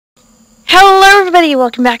everybody,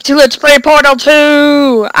 welcome back to Let's Play Portal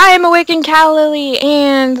 2! I'm Awakened Cali,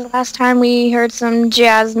 and last time we heard some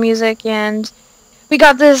jazz music, and we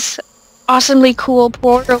got this awesomely cool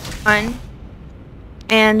portal gun.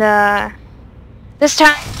 And, this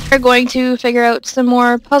time we're going to figure out some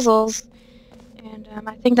more puzzles. And,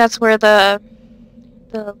 I think that's where the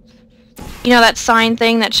you know, that sign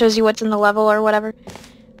thing that shows you what's in the level or whatever.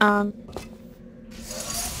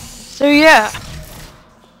 So yeah.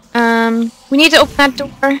 We need to open that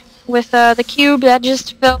door with the cube that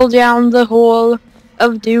just fell down the hole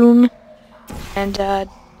of doom and death,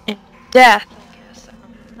 I guess.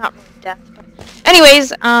 Not really death, but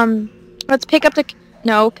anyways, let's pick up the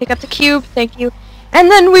cube, thank you,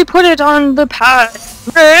 and then we put it on the pad,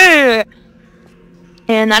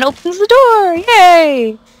 and that opens the door.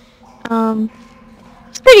 Yay!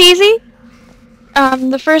 It's pretty easy.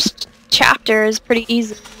 The first chapter is pretty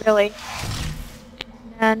easy, really.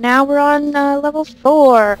 And now we're on level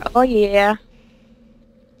 4. Oh yeah.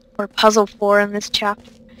 Or puzzle 4 in this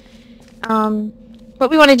chapter.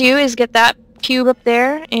 What we want to do is get that cube up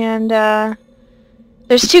there, and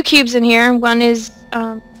there's 2 cubes in here. One is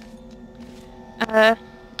down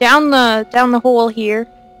the hole here.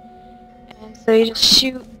 And so you just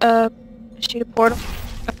shoot a portal.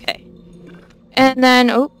 Okay. And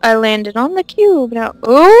then I landed on the cube. Now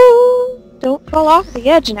don't fall off the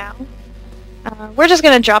edge now. We're just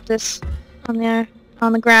gonna drop this on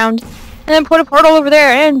the ground, and then put a portal over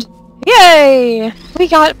there, and yay! We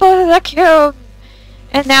got both of the cubes!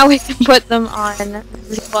 And now we can put them on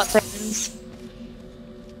the buttons,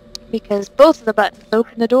 because both of the buttons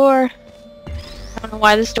open the door. I don't know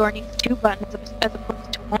why this door needs 2 buttons as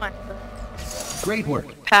opposed to 1. But great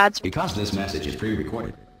work. Pads. Because this message is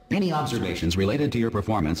pre-recorded, any observations related to your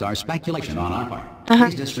performance are speculation on our part.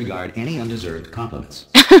 Please disregard any undeserved compliments.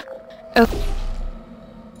 Okay.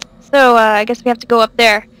 So, I guess we have to go up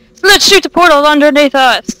there. So let's shoot the portal underneath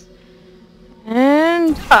us!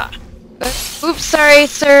 And, oops, sorry,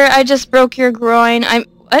 sir, I just broke your groin.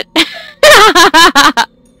 What?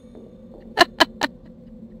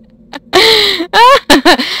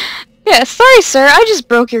 Yeah, sorry, sir, I just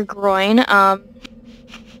broke your groin, I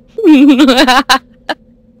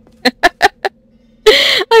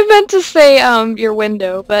meant to say, your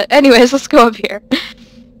window, but anyways, let's go up here.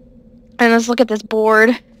 And let's look at this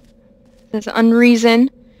board. This unreason.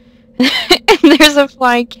 And there's a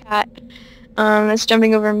flying cat that's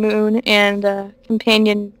jumping over a moon, and a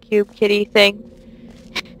companion cube kitty thing.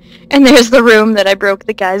 And there's the room that I broke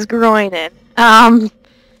the guy's groin in.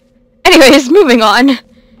 Anyways, moving on.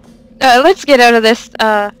 Let's get out of this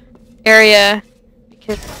area,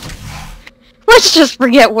 because let's just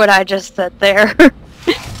forget what I just said there.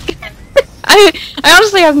 I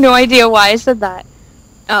honestly have no idea why I said that.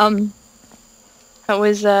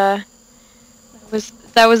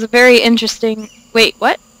 That was a very interesting... Wait,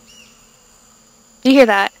 what? Did you hear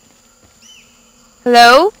that?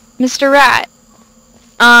 Hello? Mr. Rat?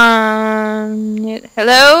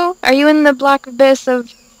 Hello? Are you in the black abyss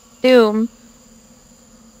of doom?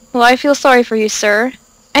 Well, I feel sorry for you, sir.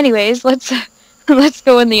 Anyways, let's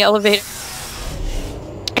go in the elevator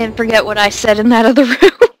and forget what I said in that other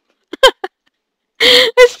room.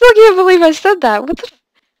 I still can't believe I said that. What the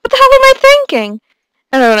hell am I thinking?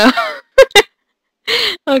 I don't know.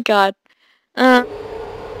 Oh god.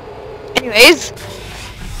 Anyways,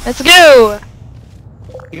 let's go!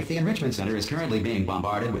 If the Enrichment Center is currently being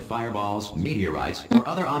bombarded with fireballs, meteorites, or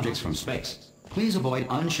other objects from space, please avoid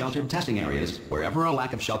unsheltered testing areas wherever a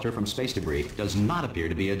lack of shelter from space debris does not appear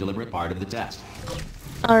to be a deliberate part of the test.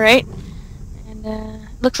 Alright. And,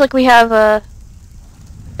 looks like we have,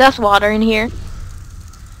 death water in here.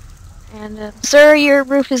 And, sir, your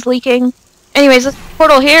roof is leaking. Anyways, let's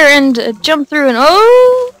portal here and jump through, and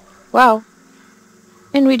oh! Wow.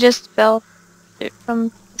 And we just fell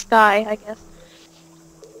from the sky, I guess.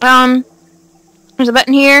 There's a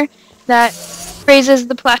button here that raises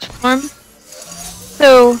the platform.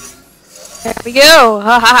 So, there we go!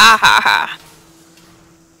 Ha ha ha ha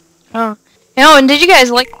ha! Oh, and did you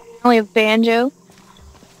guys like only a banjo?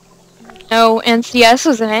 No NCS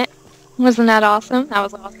was in it. Wasn't that awesome? That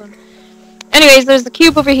was awesome. Anyways, there's the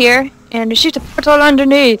cube over here, and we shoot a portal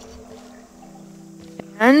underneath.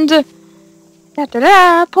 And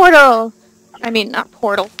da-da-da, portal! I mean, not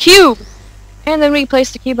portal, cube! And then we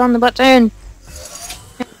place the cube on the button.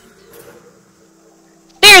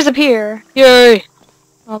 Stairs appear! Yay!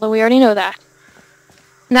 Although we already know that.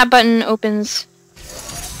 And that button opens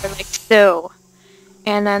like so.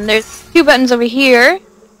 And then there's 2 buttons over here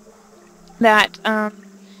that,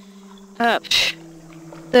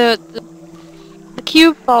 the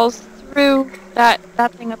cube falls through that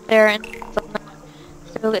thing up there, and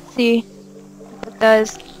So let's see what it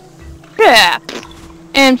does. Yeah!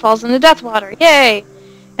 And falls in the death water. Yay!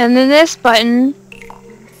 And then this button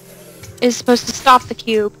is supposed to stop the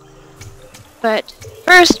cube. But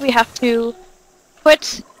first we have to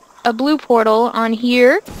put a blue portal on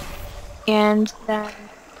here, and then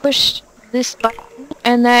push this button,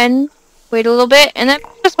 and then wait a little bit, and then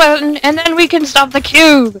push this button, and then we can stop the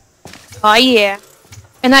cube! Oh yeah.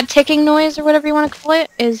 And that ticking noise, or whatever you want to call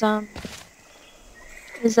it, is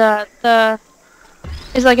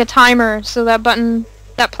like a timer, so that button,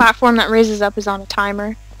 that platform that raises up is on a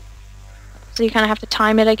timer. So you kind of have to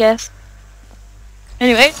time it, I guess.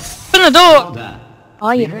 Anyway, open the door! Well done. Oh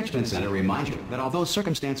The yeah. Enrichment Center reminds you that although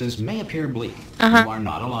circumstances may appear bleak, you are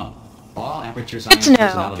not alone. All Aperture Science to know.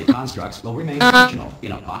 personality constructs will remain functional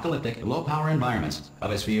in apocalyptic, low-power environments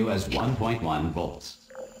of as few as 1.1 volts.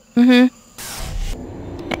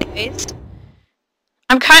 Anyways,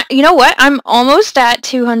 you know what? I'm almost at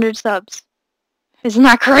 200 subs. Isn't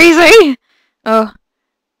that crazy? Oh,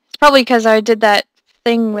 it's probably because I did that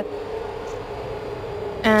thing with...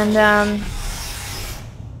 And,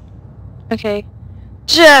 okay.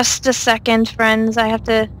 Just a second, friends. I have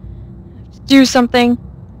to do something.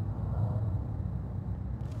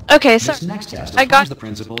 Okay, so This next test I got applies the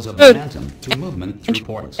principles of good. momentum through movement through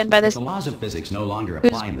portals. And by this, The laws of physics no longer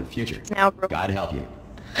apply in the future. now broken. God help you.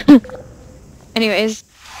 Anyways,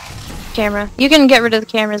 camera. You can get rid of the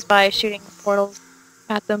cameras by shooting portals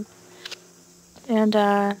at them. And,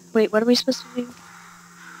 wait, what are we supposed to do?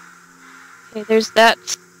 Okay, there's that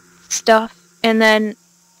stuff. And then,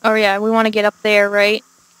 oh yeah, we want to get up there, right?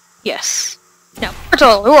 Yes. Now,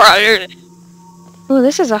 portal! Ooh,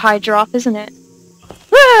 this is a high drop, isn't it?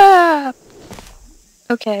 Ah!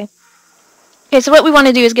 Okay. Okay, so what we want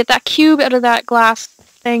to do is get that cube out of that glass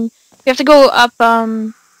thing. We have to go up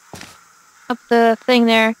the thing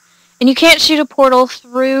there. And you can't shoot a portal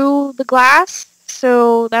through the glass,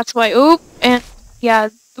 so that's why, oop, and yeah,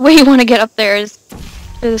 the way you want to get up there is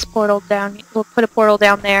through this portal down. We'll put a portal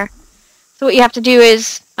down there. So what you have to do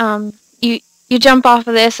is, you jump off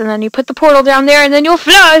of this, and then you put the portal down there, and then you'll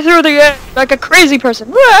fly through the air like a crazy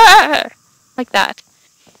person. Like that.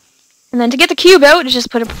 And then to get the cube out, just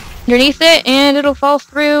put it underneath it, and it'll fall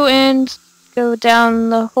through and go down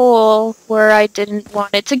the hole where I didn't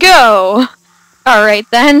want it to go. Alright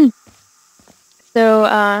then. So,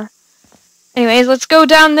 anyways, let's go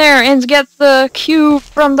down there and get the cube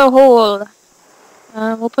from the hole.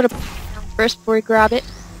 We'll put a portal down first before we grab it.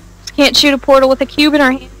 Can't shoot a portal with a cube in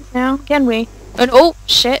our hands now, can we? And, oh,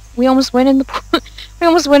 shit, we almost went in the we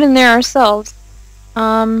almost went in there ourselves.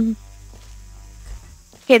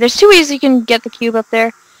 Okay, there's two ways you can get the cube up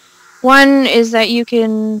there. One is that you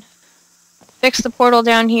can fix the portal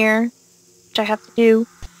down here, which I have to do,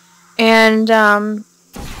 and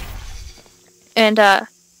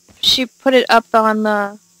put it up on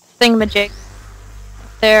the thingamajig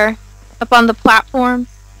there, up on the platform.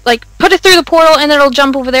 Like, put it through the portal and it'll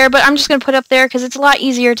jump over there, but I'm just gonna put it up there because it's a lot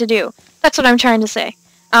easier to do. That's what I'm trying to say.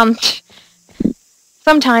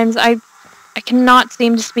 Sometimes I cannot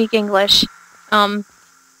seem to speak English,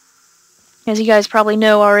 as you guys probably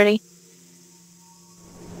know already.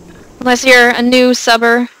 Unless you're a new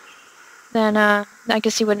subber, then I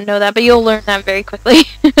guess you wouldn't know that, but you'll learn that very quickly.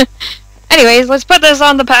 Anyways, let's put this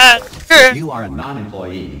on the pad. You are a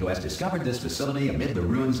non-employee who has discovered this facility amid the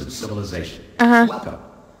ruins of civilization. Welcome.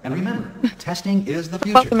 And remember, testing is the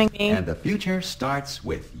future. Welcoming me. And the future starts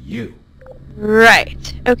with you.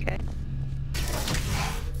 Right. Okay.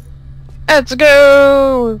 Let's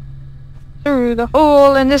go through the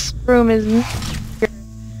hole, and this room is bigger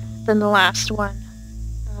than the last one.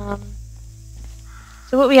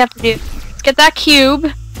 So what we have to do is get that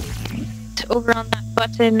cube over on that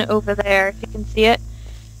button over there, if you can see it.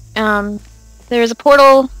 There's a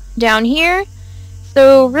portal down here,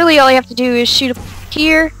 so really all you have to do is shoot a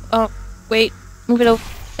here. Oh, wait, move it over.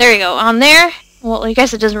 There you go, on there. Well, I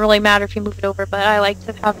guess it doesn't really matter if you move it over, but I like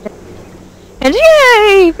to have it. And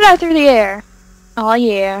yay! Fly through the air. Oh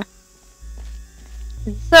yeah.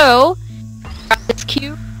 And so, grab this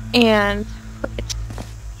cube and put it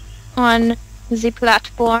on the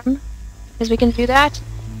platform, because we can do that.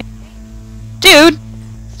 Dude!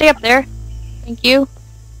 Stay up there. Thank you.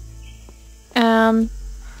 And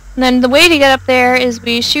then the way to get up there is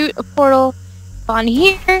we shoot a portal on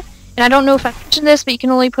here, and I don't know if I mentioned this, but you can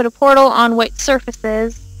only put a portal on white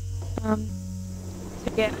surfaces. So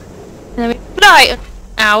yeah. And then we fly.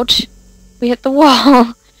 Ouch. We hit the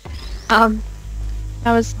wall.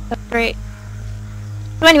 That's great.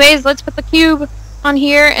 So anyways, let's put the cube on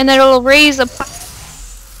here, and then it'll raise a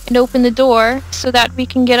and open the door so that we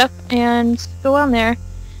can get up and go on there.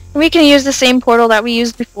 We can use the same portal that we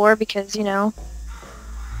used before because, you know,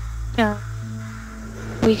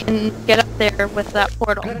 we can get up there with that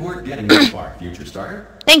portal. Good work getting this far, future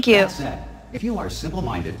starter. Thank you. That said, if you are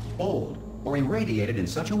simple-minded, bold, or irradiated in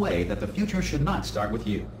such a way that the future should not start with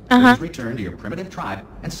you, please return to your primitive tribe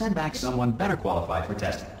and send back someone better qualified for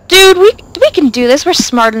testing. Dude, we can do this. We're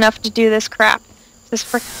smart enough to do this crap. This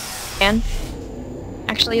frickin' man.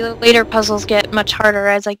 Actually, the later puzzles get much harder,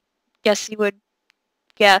 as I guess you would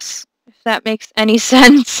guess, if that makes any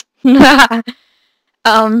sense. Oh,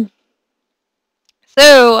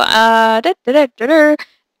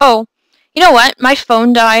 you know what? My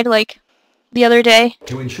phone died, like, the other day.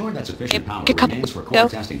 To ensure that sufficient power remains for core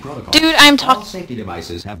testing protocols, dude, I'm all safety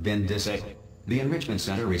devices have been disabled. The Enrichment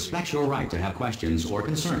Center respects your right to have questions or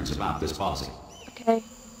concerns about this policy. Okay.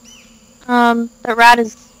 The rat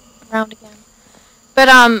is around again. But,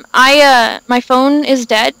 my phone is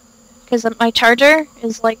dead, because my charger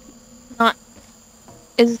is, like, not,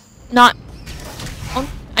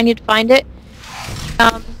 I need to find it.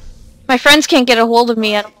 My friends can't get a hold of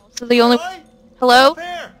me at all, so the only... Hello?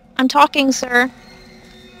 I'm talking, sir.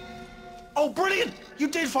 Oh, brilliant! You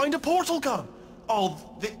did find a portal gun! Oh,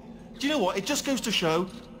 do you know what? It just goes to show,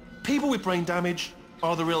 people with brain damage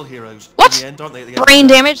are the real heroes. What? In the end, aren't they? At the end Brain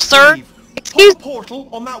damage, sir? Excuse... Pop a portal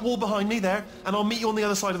on that wall behind me there, and I'll meet you on the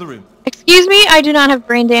other side of the room. Excuse me, I do not have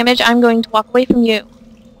brain damage. I'm going to walk away from you.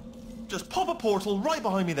 Just pop a portal right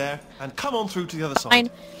behind me there, and come on through to the other side. Fine.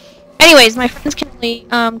 Anyways, my friends can only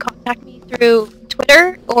contact me through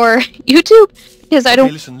Twitter or YouTube because I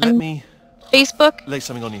don't listen, let me Facebook. Lay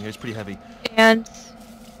something on you here. It's pretty heavy. And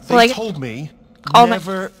they told me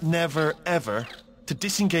never, ever to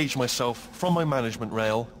disengage myself from my management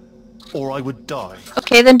rail, or I would die.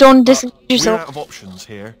 Okay, then don't disengage yourself. We're out of options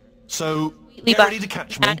here, so get ready to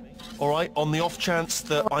catch me. All right, on the off chance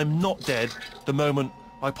that I'm not dead the moment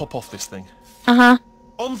I pop off this thing. On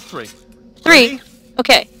 3. 3. Ready?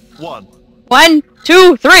 Okay. 1. 1,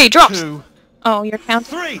 2, 3. Drops. 2. Oh, you're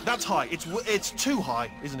counting. 3. That's high. It's too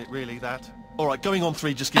high, isn't it? Really, that. All right, going on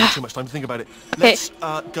 3 just gives you too much time to think about it. Okay. Let's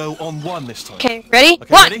go on 1 this time. Okay, ready?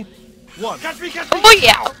 Okay, 1. Ready? 1. Catch me! Catch me! Oh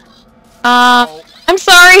yeah. I'm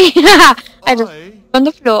sorry. I just on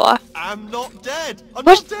the floor. I'm not dead. I'm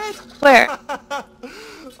What? not dead. Where?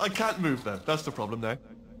 I can't move though. That's the problem now.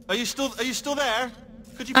 Are you still there?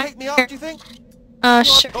 Could you pick me up, do you think?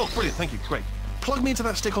 Sure. Oh, brilliant. Thank you. Great. Plug me into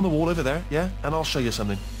that stick on the wall over there, yeah? And I'll show you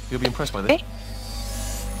something. You'll be impressed by this. Okay.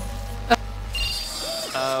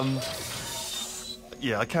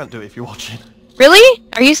 Yeah, I can't do it if you're watching. Really?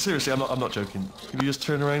 Are you Seriously, I'm not joking. Can you just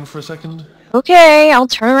turn around for a second? Okay, I'll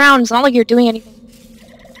turn around. It's not like you're doing anything.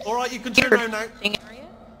 All right, you can turn around now. Area?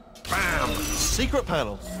 Bam! Secret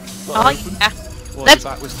panel. Oh yeah. That's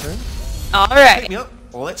back was turned. All right. Pick me up.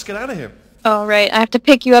 Let's get out of here. All right. I have to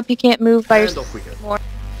pick you up. You can't move by yourself off we go. more.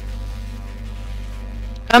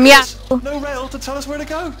 Yeah. No rail to tell us where to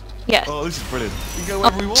go. Yes. Oh, this is brilliant. We can go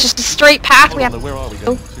wherever we want. It's just a straight path. Hold on, where are we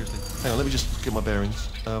going? Seriously. Hang on, let me just get my bearings.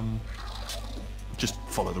 Just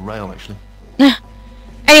follow the rail, actually.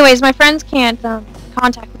 Anyways, my friends can't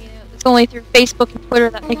contact me. It's only through Facebook and Twitter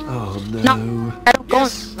that they can. Oh no. No, I don't go.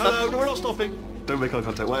 Yes. No, we're not stopping. Don't make eye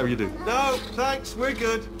contact, whatever you do. No, thanks. We're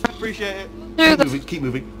good. Appreciate it. Keep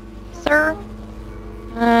moving. Sir.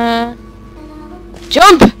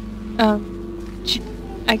 Jump.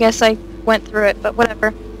 I guess I went through it, but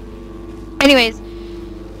whatever. Anyways,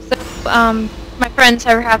 so my friends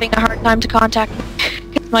are having a hard time to contact me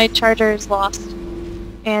because my charger is lost,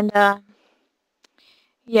 and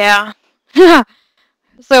yeah.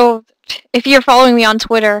 So if you're following me on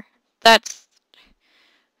Twitter,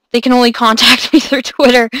 they can only contact me through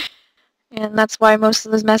Twitter, and that's why most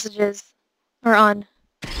of those messages are on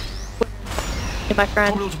Twitter to my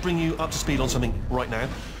friend. I'm able to bring you up to speed on something right now.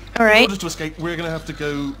 All right. In order to escape, we're going to have to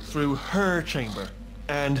go through her chamber,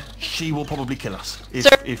 and she will probably kill us if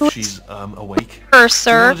she's awake.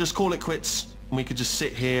 Sir. We'll just call it quits, and we could just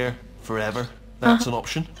sit here forever. That's an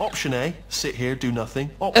option. Option A, sit here, do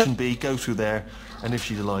nothing. Option B, go through there, and if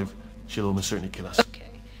she's alive, she'll almost certainly kill us. Okay.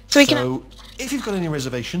 So if you've got any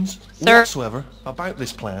reservations whatsoever about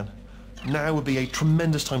this plan, now would be a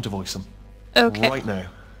tremendous time to voice them. Okay. Right now.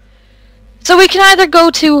 So we can either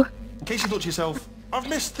go to... In case you thought to yourself, I've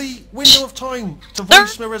missed the window of time to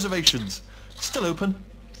voice my reservations. Still open.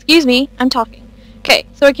 Excuse me, I'm talking. Okay,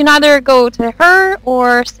 so we can either go to her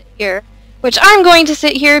or sit here. Which I'm going to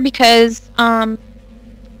sit here because,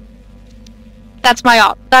 that's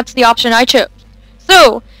the option I chose.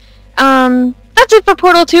 So, that's it for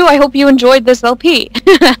Portal 2. I hope you enjoyed this LP.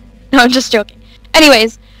 No, I'm just joking.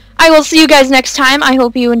 Anyways, I will see you guys next time. I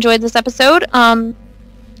hope you enjoyed this episode.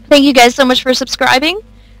 Thank you guys so much for subscribing.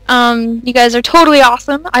 You guys are totally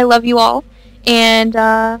awesome. I love you all. And,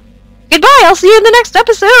 goodbye. I'll see you in the next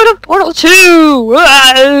episode of Portal 2.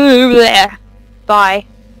 Bye.